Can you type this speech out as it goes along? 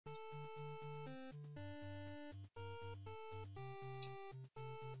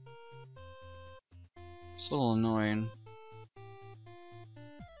It's a little annoying.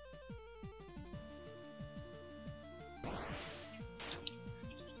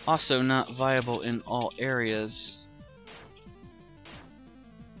 Also not viable in all areas.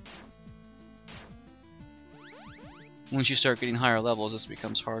 Once you start getting higher levels, this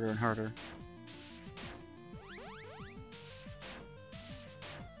becomes harder and harder.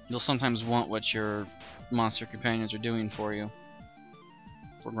 You'll sometimes want what your monster companions are doing for you,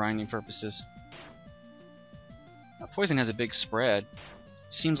 for grinding purposes. Poison has a big spread.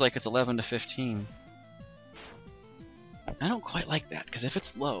 Seems like it's 11 to 15. I don't quite like that, because if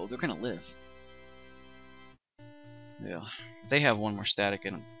it's low, they're gonna live. Yeah, they have one more static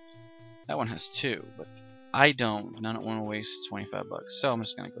in them. That one has 2, but I don't, and I don't want to waste 25 bucks, so I'm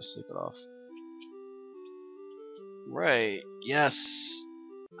just gonna go sleep it off. Right, yes!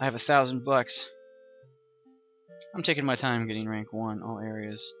 I have 1,000 bucks. I'm taking my time getting rank 1, all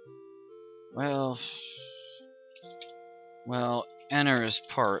areas. Well, Enter is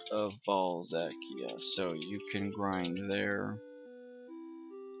part of Balzacia, so you can grind there.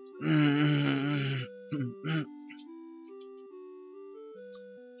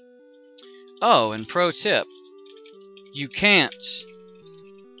 Oh, and pro tip, you can't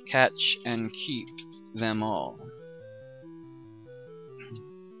catch and keep them all.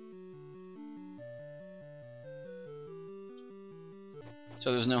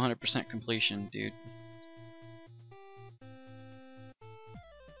 So there's no 100% completion, dude.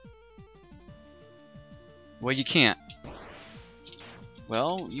 Well, you can't.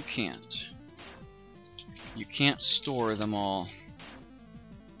 Well, you can't. You can't store them all.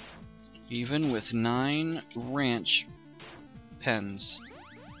 Even with 9 ranch pens.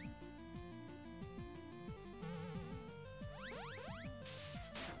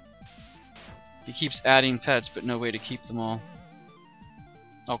 He keeps adding pets, but no way to keep them all.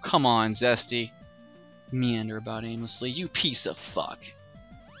 Oh, come on, Zesty. Meander about aimlessly, you piece of fuck.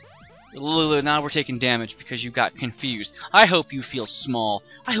 Now we're taking damage because you got confused. I hope you feel small.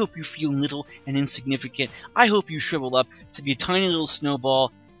 I hope you feel little and insignificant. I hope you shrivel up to be a tiny little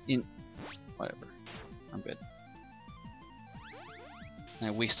snowball in... Whatever. I'm good. And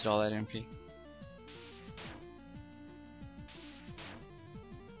I wasted all that MP.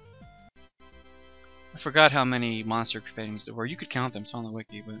 I forgot how many monster companions there were. You could count them, it's on the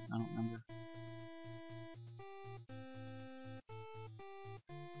wiki, but I don't remember.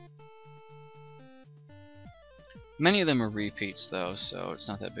 Many of them are repeats though, so it's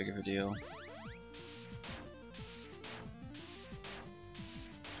not that big of a deal.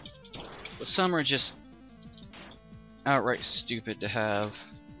 But some are just outright stupid to have.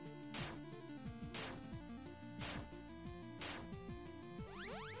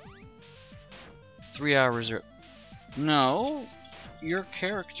 Three hours are... No! Your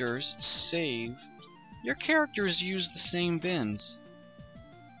characters save... Your characters use the same bins.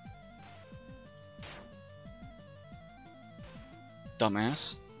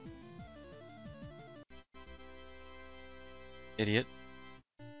 Dumbass. Idiot.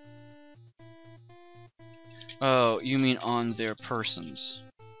 Oh, you mean on their persons.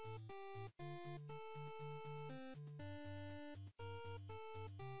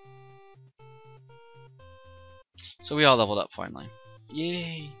 So we all leveled up finally.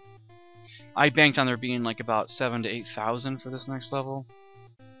 Yay! I banked on there being like about 7,000 to 8,000 for this next level.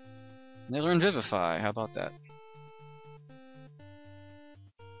 And they learned Vivify, how about that?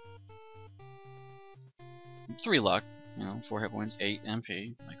 Three luck, you know, 4 hit points, 8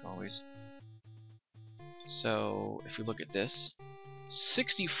 MP, like always. So, if we look at this,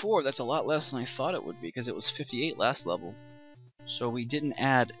 64, that's a lot less than I thought it would be, because it was 58 last level. So we didn't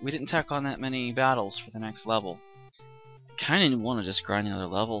tack on that many battles for the next level. I kinda want to just grind another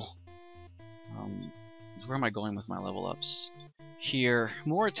level. Where am I going with my level ups? Here,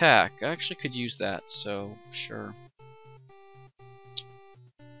 more attack. I actually could use that, so sure.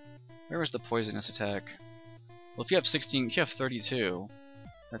 Where was the poisonous attack? Well, if you have 16, if you have 32,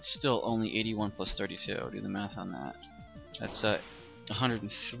 that's still only 81 plus 32. Do the math on that. That's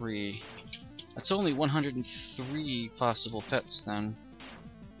 103. That's only 103 possible pets then.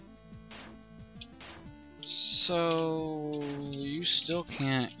 So you still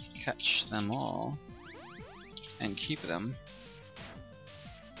can't catch them all and keep them.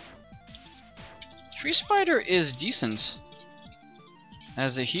 Tree Spider is decent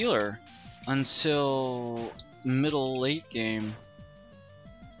as a healer until late game.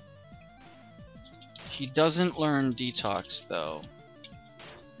 He doesn't learn Detox though.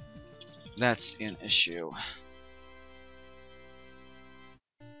 That's an issue.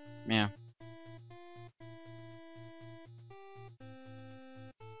 Yeah.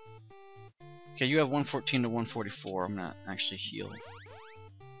 Okay, you have 114 to 144. I'm gonna actually heal.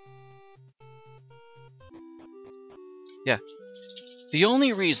 Yeah. The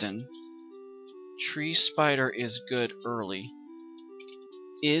only reason Tree Spider is good early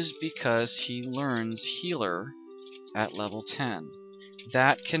is because he learns Healer at level 10.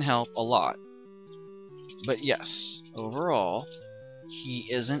 That can help a lot. But yes, overall, he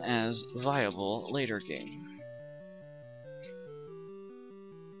isn't as viable later game.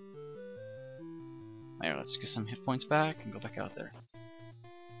 Alright, let's get some hit points back and go back out there.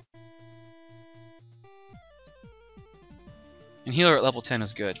 And Healer at level 10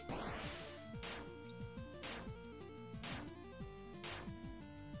 is good.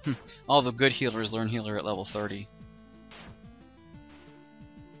 All the good healers learn Healer at level 30.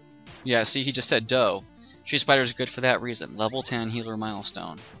 Yeah, see, he just said Doe. Tree Spider's good for that reason. Level 10 Healer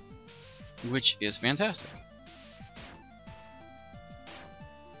milestone. Which is fantastic.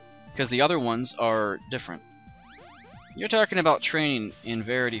 Because the other ones are different. You're talking about training in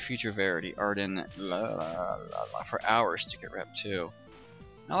Verity, Future Verity, Arden, for hours to get rep 2.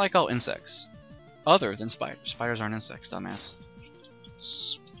 I like all insects. Other than spiders. Spiders aren't insects, dumbass.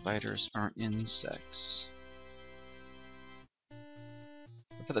 Spiders aren't insects.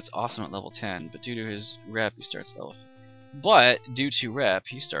 I bet that's awesome at level 10, but due to his rep, he starts at level 15. But due to rep,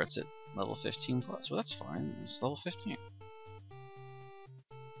 he starts at level 15 plus. Well, that's fine. It's level 15.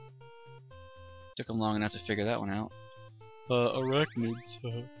 Took him long enough to figure that one out. Arachnids.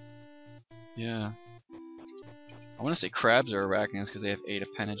 Yeah. I want to say crabs are arachnids because they have 8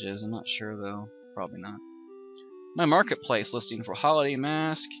 appendages. I'm not sure though. Probably not. My marketplace listing for Holiday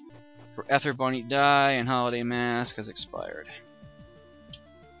Mask, for Ether Bunny Dye, and Holiday Mask has expired.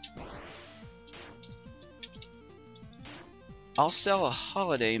 I'll sell a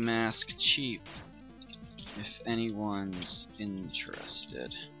Holiday Mask cheap if anyone's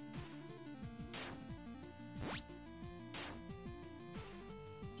interested.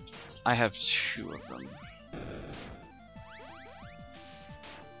 I have 2 of them.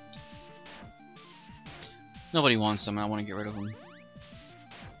 Nobody wants them, and I want to get rid of them.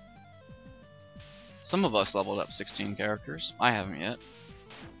 Some of us leveled up 16 characters. I haven't yet.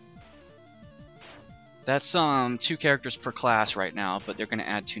 That's 2 characters per class right now, but they're going to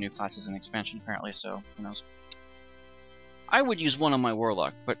add 2 new classes in expansion apparently, so who knows. I would use one on my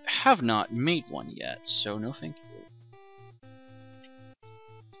Warlock, but have not made one yet, so no thank you.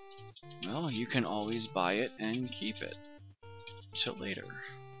 Well, you can always buy it and keep it till later.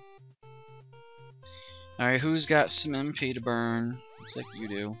 Alright, who's got some MP to burn? Looks like you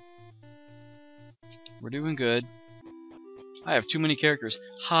do. We're doing good. I have too many characters.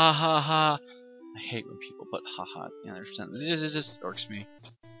 Ha ha ha. I hate when people put haha at the end of their sentence. It just irks me.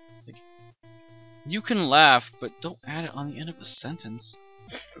 Like, you can laugh, but don't add it on the end of a sentence.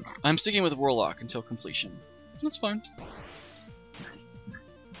 I'm sticking with Warlock until completion. That's fine.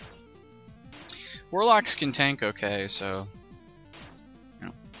 Warlocks can tank okay, so... You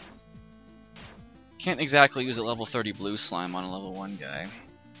know. Can't exactly use a level 30 blue slime on a level 1 guy.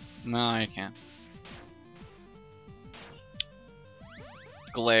 No, I can't.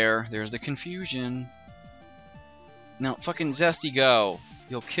 Glare, there's the confusion. Now, fucking Zesty go.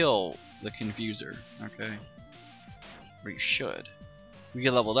 You'll kill the confuser, okay? Or you should. We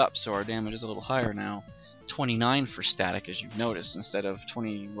get leveled up, so our damage is a little higher now. 29 for static, as you've noticed, instead of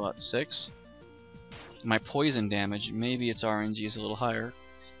 20, what, 6? My poison damage, maybe its RNG is a little higher.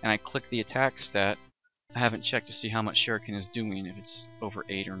 And I click the attack stat. I haven't checked to see how much Shuriken is doing, if it's over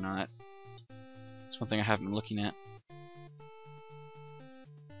 8 or not. That's one thing I haven't been looking at.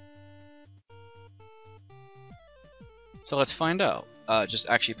 So let's find out. Just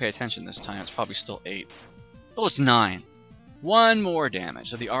actually pay attention this time. It's probably still 8. Oh, it's 9. 1 more damage.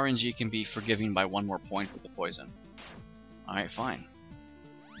 So the RNG can be forgiving by 1 more point with the poison. Alright, fine.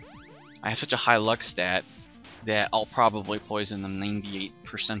 I have such a high luck stat that I'll probably poison them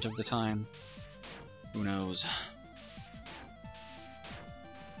 98% of the time. Who knows?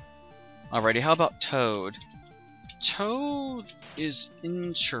 Alrighty, how about Toad? Toad is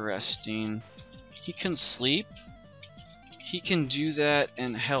interesting. He can sleep. He can do that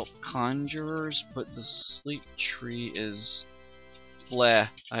and help conjurers, but the sleep tree is... bleh,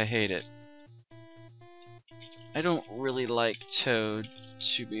 I hate it. I don't really like Toad,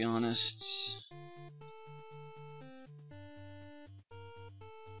 to be honest.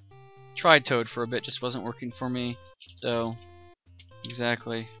 Tried Toad for a bit, just wasn't working for me, though.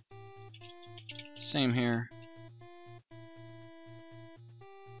 Exactly. Same here.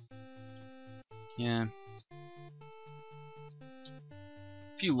 Yeah.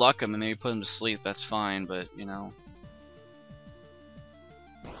 If you luck him and maybe put him to sleep, that's fine, but, you know.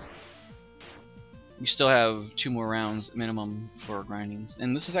 You still have 2 more rounds minimum for grinding.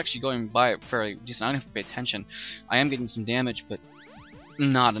 And this is actually going by fairly decent. I don't have to pay attention. I am getting some damage, but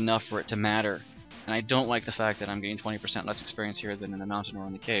not enough for it to matter. And I don't like the fact that I'm getting 20% less experience here than in the mountain or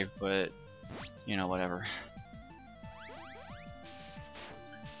in the cave, but, you know, whatever.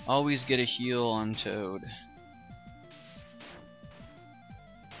 Always get a heal on Toad.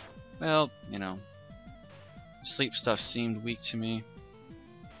 Well, you know, sleep stuff seemed weak to me.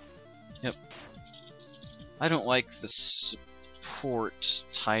 Yep. I don't like the support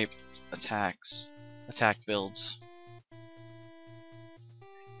type attack builds.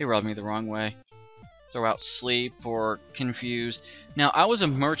 They rubbed me the wrong way. Throw out sleep or confuse. Now, I was a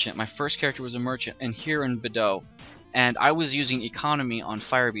merchant. My first character was a merchant, and here in Bedeau. And I was using economy on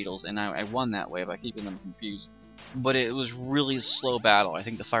fire beetles, and I won that way by keeping them confused. But it was really a slow battle. I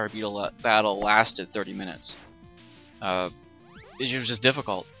think the fire beetle battle lasted 30 minutes. It was just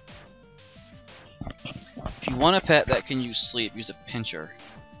difficult. If you want a pet that can use sleep, use a Pincher.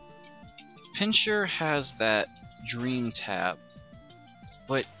 Pincher has that dream tab,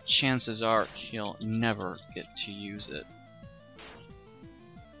 but chances are he'll never get to use it.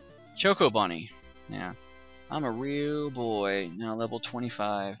 Choco Bunny. Yeah. I'm a real boy, now level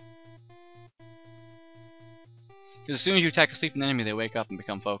 25. Because as soon as you attack a sleeping enemy, they wake up and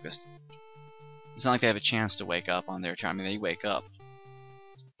become focused. It's not like they have a chance to wake up on their turn. I mean, they wake up.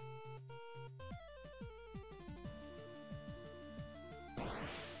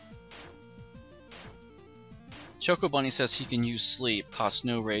 Choco Bunny says he can use sleep, costs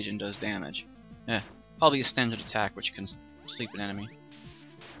no rage, and does damage. Probably a standard attack which can sleep an enemy.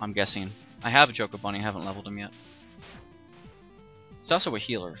 I'm guessing. I have a Choco Bunny, I haven't leveled him yet. It's also a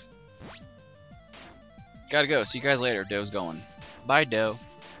healer. Gotta go, see you guys later. Doe's going. Bye, Doe.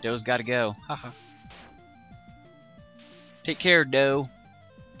 Doe's gotta go. Haha. Take care, Doe.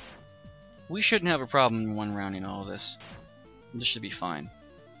 We shouldn't have a problem in one round in all of this. This should be fine.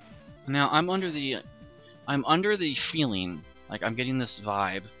 Now, I'm under the feeling, like I'm getting this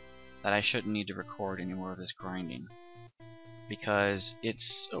vibe, that I shouldn't need to record any more of this grinding. Because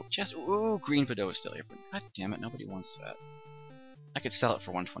it's... Oh, just... Ooh, green Bedeau is still here. God damn it, nobody wants that. I could sell it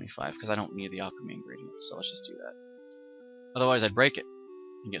for 125 because I don't need the alchemy ingredients, so let's just do that. Otherwise, I'd break it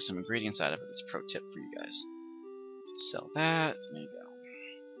and get some ingredients out of it. It's a pro tip for you guys. Sell that. There you go.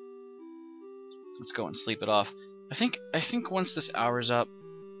 Let's go and sleep it off. I think once this hour's up,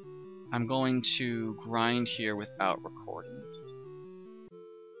 I'm going to grind here without recording.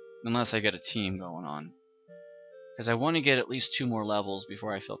 Unless I get a team going on. Because I want to get at least 2 more levels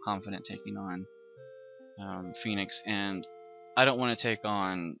before I feel confident taking on Phoenix, and I don't want to take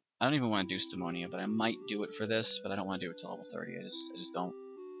on... I don't even want to do Stemonia, but I might do it for this, but I don't want to do it till level 30. I just don't.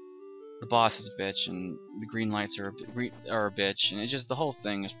 The boss is a bitch, and the green lights are a bitch, and it just... The whole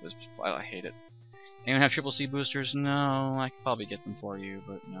thing is... I hate it. Anyone have triple C boosters? No, I could probably get them for you,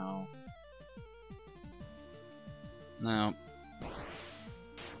 but no. No.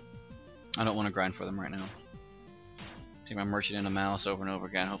 I don't want to grind for them right now. Take my merchant into Malice over and over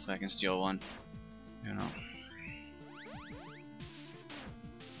again. Hopefully I can steal one. You know.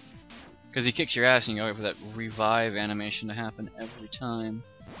 Because he kicks your ass and you gotta wait for that revive animation to happen every time.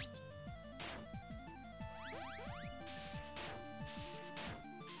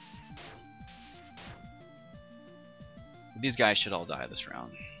 These guys should all die this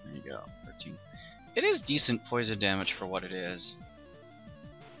round. There you go. 13. It is decent poison damage for what it is.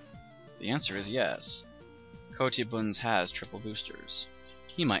 The answer is yes. Kotibuns has triple boosters.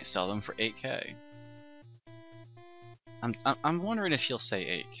 He might sell them for 8k. I'm wondering if he'll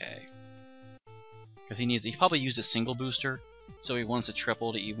say 8k. Because he probably used a single booster, so he wants a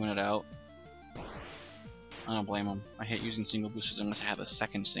triple to even it out. I don't blame him. I hate using single boosters unless I have a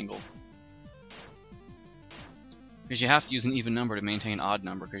second single. Because you have to use an even number to maintain odd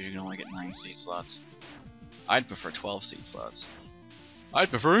number, because you can only get 9 seed slots. I'd prefer 12 seed slots. I'd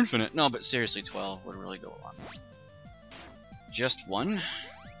prefer infinite. No, but seriously, 12 would really go a lot. Just one?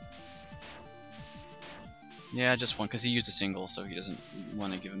 Yeah, just one, because he used a single, so he doesn't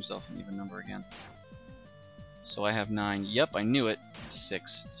want to give himself an even number again. So I have 9. Yep, I knew it.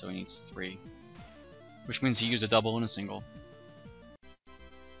 6, so he needs 3. Which means he used a double and a single.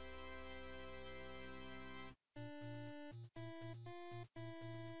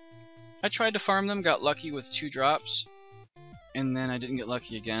 I tried to farm them, got lucky with 2 drops, and then I didn't get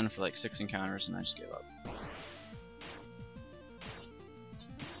lucky again for like 6 encounters, and I just gave up.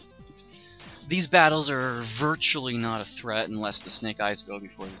 These battles are virtually not a threat unless the Snake Eyes go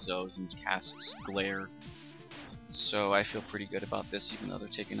before the Zoes and casts Glare. So I feel pretty good about this, even though they're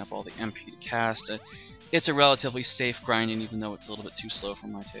taking up all the MP to cast. It's a relatively safe grinding, even though it's a little bit too slow for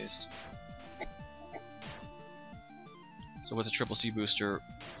my taste. So with a triple C booster,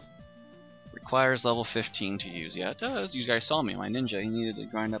 requires level 15 to use. Yeah, it does. You guys saw me, my ninja. He needed to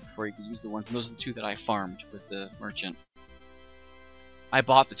grind up before he could use the ones. And those are the two that I farmed with the merchant. I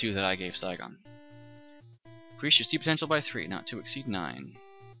bought the two that I gave Saigon. Increase your C potential by 3, not to exceed 9.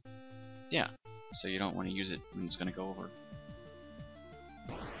 Yeah, so you don't want to use it when it's going to go over.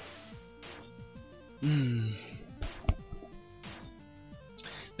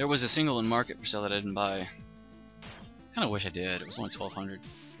 There was a single in market for sale that I didn't buy. Kind of wish I did. It was only 1200.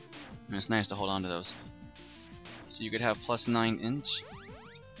 And it's nice to hold on to those. So you could have plus 9 inch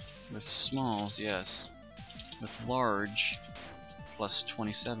with smalls, yes. With large, plus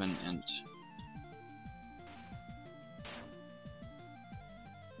 27 int.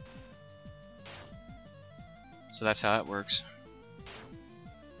 So that's how it works.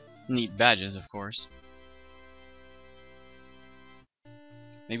 Neat badges, of course.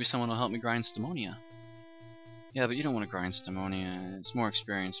 Maybe someone will help me grind Stemonia. Yeah, but you don't want to grind Stemonia. It's more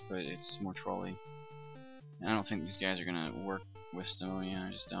experience, but it's more trolly. I don't think these guys are gonna work with Stemonia.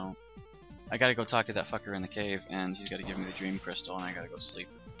 I just don't. I gotta go talk to that fucker in the cave, and he's gotta give me the Dream Crystal, and I gotta go sleep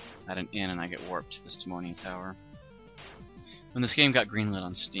at an inn, and I get warped to the Stemonia Tower. When this game got greenlit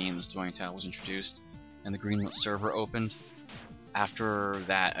on Steam, the Stemonia Tower was introduced, and the greenlit server opened. After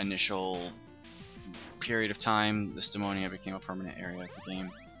that initial period of time, the Stemonia became a permanent area of the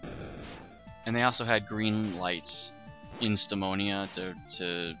game. And they also had green lights in Stemonia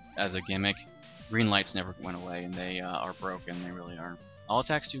to as a gimmick. Green lights never went away, and they are broken. They really are. All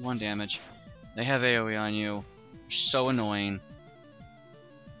attacks do 1 damage. They have AoE on you. They're so annoying,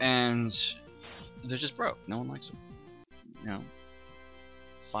 and they're just broke. No one likes them. You know,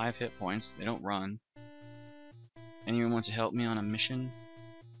 5 hit points. They don't run. Anyone want to help me on a mission?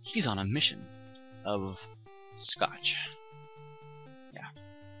 He's on a mission of Scotch. Yeah.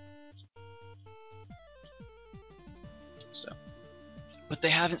 So, but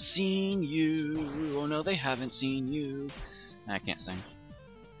they haven't seen you. Oh no, they haven't seen you. I can't sing.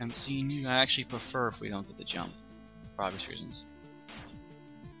 Haven't seen you. I actually prefer if we don't get the jump, for obvious reasons.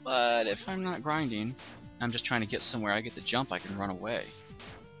 But if I'm not grinding, I'm just trying to get somewhere. I get the jump, I can run away.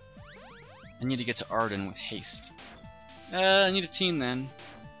 I need to get to Arden with haste. I need a team then,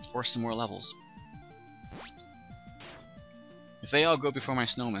 or some more levels. If they all go before my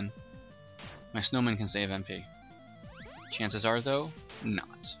snowman can save MP. Chances are, though,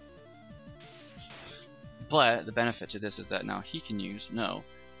 not. But the benefit to this is that now he can use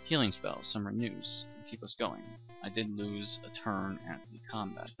healing spells, some renews, and keep us going. I did lose a turn at the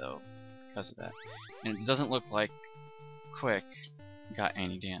combat, though, because of that. And it doesn't look like Quick got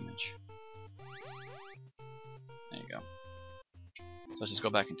any damage. There you go. So let's just go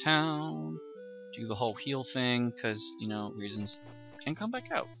back in town, do the whole heal thing, because, you know, reasons, and come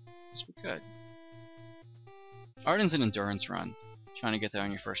back out. Because we're good. Arden's an endurance run. Trying to get there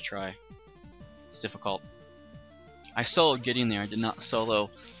on your first try. It's difficult. I soloed getting there. I did not solo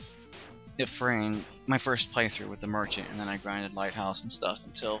Ifrain my first playthrough with the merchant, and then I grinded Lighthouse and stuff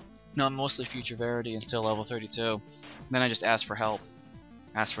until, no, mostly Future Verity until level 32. Then I just asked for help.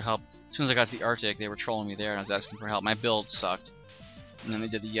 As soon as I got to the Arctic, they were trolling me there, and I was asking for help. My build sucked. And then they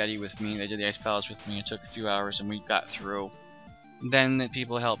did the Yeti with me, they did the Ice Palace with me. It took a few hours, and we got through. Then the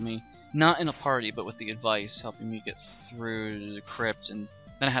people helped me, not in a party, but with the advice, helping me get through the crypt. And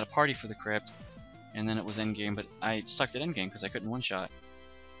then I had a party for the crypt, and then it was endgame, but I sucked at endgame because I couldn't one-shot.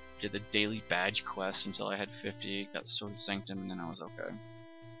 Did the daily badge quest until I had 50, got the Sword of Sanctum, and then I was okay.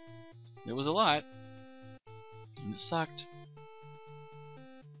 It was a lot, and it sucked.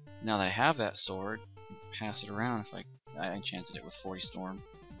 Now that I have that sword, pass it around. If I enchanted it with 40 Storm.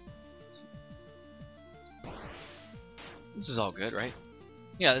 This is all good, right?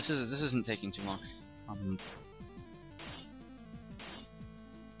 Yeah, this isn't taking too long.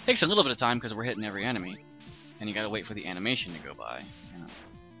 Takes a little bit of time because we're hitting every enemy, and you gotta wait for the animation to go by. You know.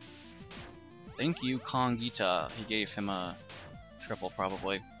 Thank you, Kongita. He gave him a triple,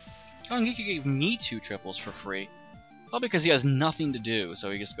 probably. Kongita gave me 2 triples for free. Probably because he has nothing to do,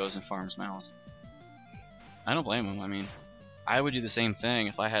 so he just goes and farms mouths. I don't blame him. I mean, I would do the same thing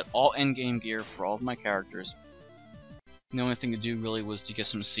if I had all endgame gear for all of my characters. The only thing to do really was to get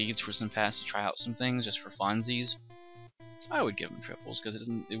some seeds for some pass to try out some things just for funsies. I would give them triples because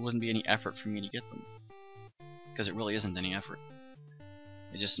it wouldn't be any effort for me to get them. Because it really isn't any effort.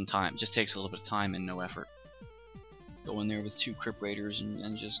 It's just some time. It just takes a little bit of time and no effort. Go in there with 2 Crypt Raiders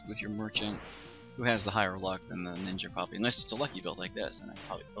and just with your merchant. who has the higher luck than the ninja probably. Unless it's a lucky build like this, then I'd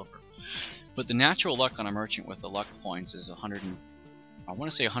probably go for. But the natural luck on a merchant with the luck points is 100. I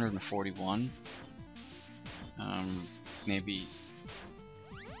want to say 141. Maybe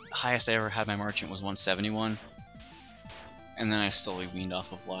highest I ever had my merchant was 171, and then I slowly weaned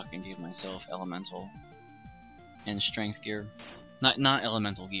off of luck and gave myself elemental and strength gear. Not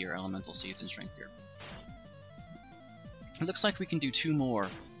elemental gear, elemental seeds and strength gear. It looks like we can do 2 more.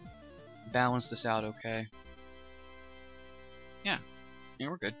 Balance this out okay. Yeah,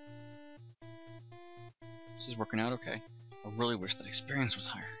 we're good. This is working out okay. I really wish that experience was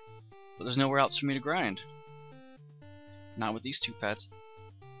higher, but there's nowhere else for me to grind. Not with these 2 pets.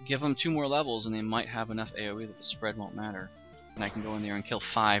 Give them 2 more levels and they might have enough AoE that the spread won't matter. And I can go in there and kill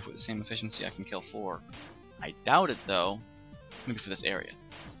 5 with the same efficiency I can kill 4. I doubt it though, maybe for this area.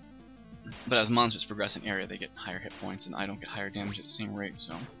 But as monsters progress in area, they get higher hit points and I don't get higher damage at the same rate,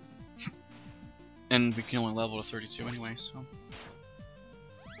 so. And we can only level to 32 anyway, so.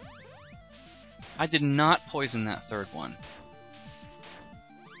 I did not poison that 3rd one.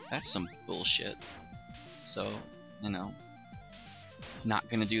 That's some bullshit. So, you know, not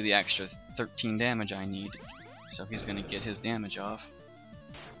gonna do the extra 13 damage I need, so he's gonna get his damage off.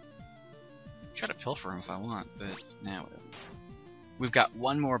 Try to pilfer him if I want, but nah, whatever. We've got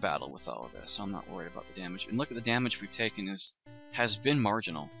 1 more battle with all of this, so I'm not worried about the damage. And look at the damage we've taken has been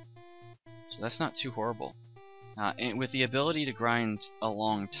marginal, so that's not too horrible. And with the ability to grind a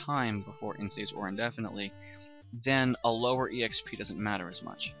long time before instays or indefinitely, then a lower EXP doesn't matter as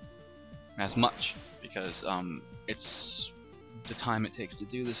much. Because it's the time it takes to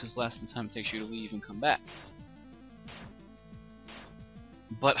do this is less than the time it takes you to leave and come back.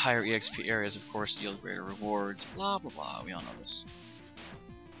 But higher EXP areas, of course, yield greater rewards, blah blah blah, we all know this.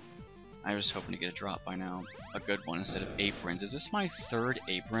 I was hoping to get a drop by now, a good one instead of aprons. Is this my 3rd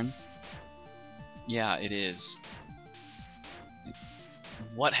apron? Yeah, it is.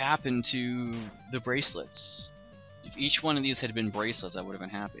 What happened to the bracelets? If each one of these had been bracelets, I would have been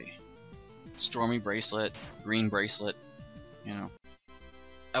happy. Stormy bracelet, green bracelet, you know.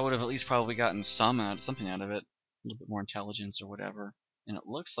 I would have at least probably gotten something out of it. A little bit more intelligence or whatever. And it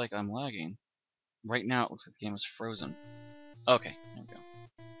looks like I'm lagging. Right now it looks like the game is frozen. Okay, there we go.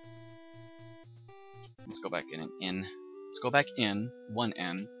 Let's go back in and in. Let's go back in, 1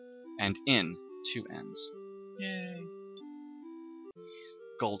 N, and in, 2 N's. Yay!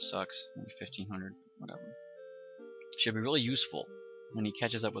 Gold sucks. Maybe 1500, whatever. Should be really useful when he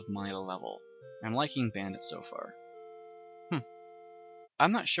catches up with my level. I'm liking Bandit so far.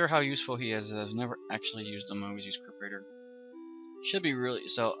 I'm not sure how useful he is. I've never actually used him. I always use Crypt Raider. Should be really.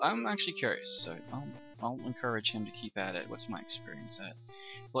 So I'm actually curious. So I'll encourage him to keep at it. What's my experience at?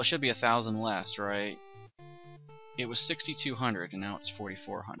 Well, it should be 1,000 less, right? It was 6,200 and now it's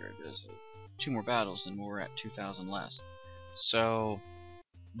 4,400. There's 2 more battles and we're at 2,000 less. So,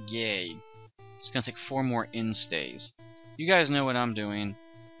 yay. It's gonna take 4 more instays. You guys know what I'm doing.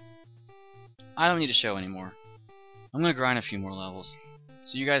 I don't need to show anymore. I'm gonna grind a few more levels.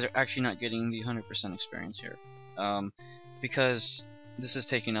 So you guys are actually not getting the 100% experience here. Because this is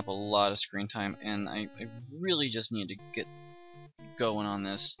taking up a lot of screen time and I really just need to get going on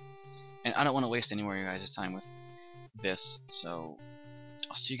this. And I don't want to waste any more of you guys' time with this. So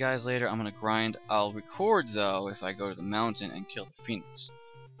I'll see you guys later. I'm gonna grind. I'll record though if I go to the mountain and kill the Phoenix.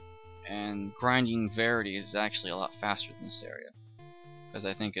 And grinding Verity is actually a lot faster than this area. Because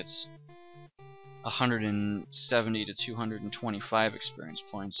I think it's 170 to 225 experience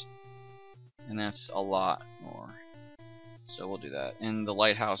points. And that's a lot more. So we'll do that. And the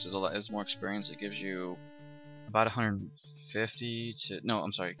lighthouse is more experience. It gives you about 150 to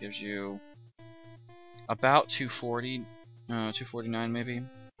it gives you about 240, 249 maybe.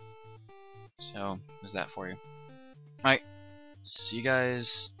 So there's that for you. Alright, see you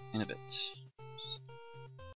guys in a bit.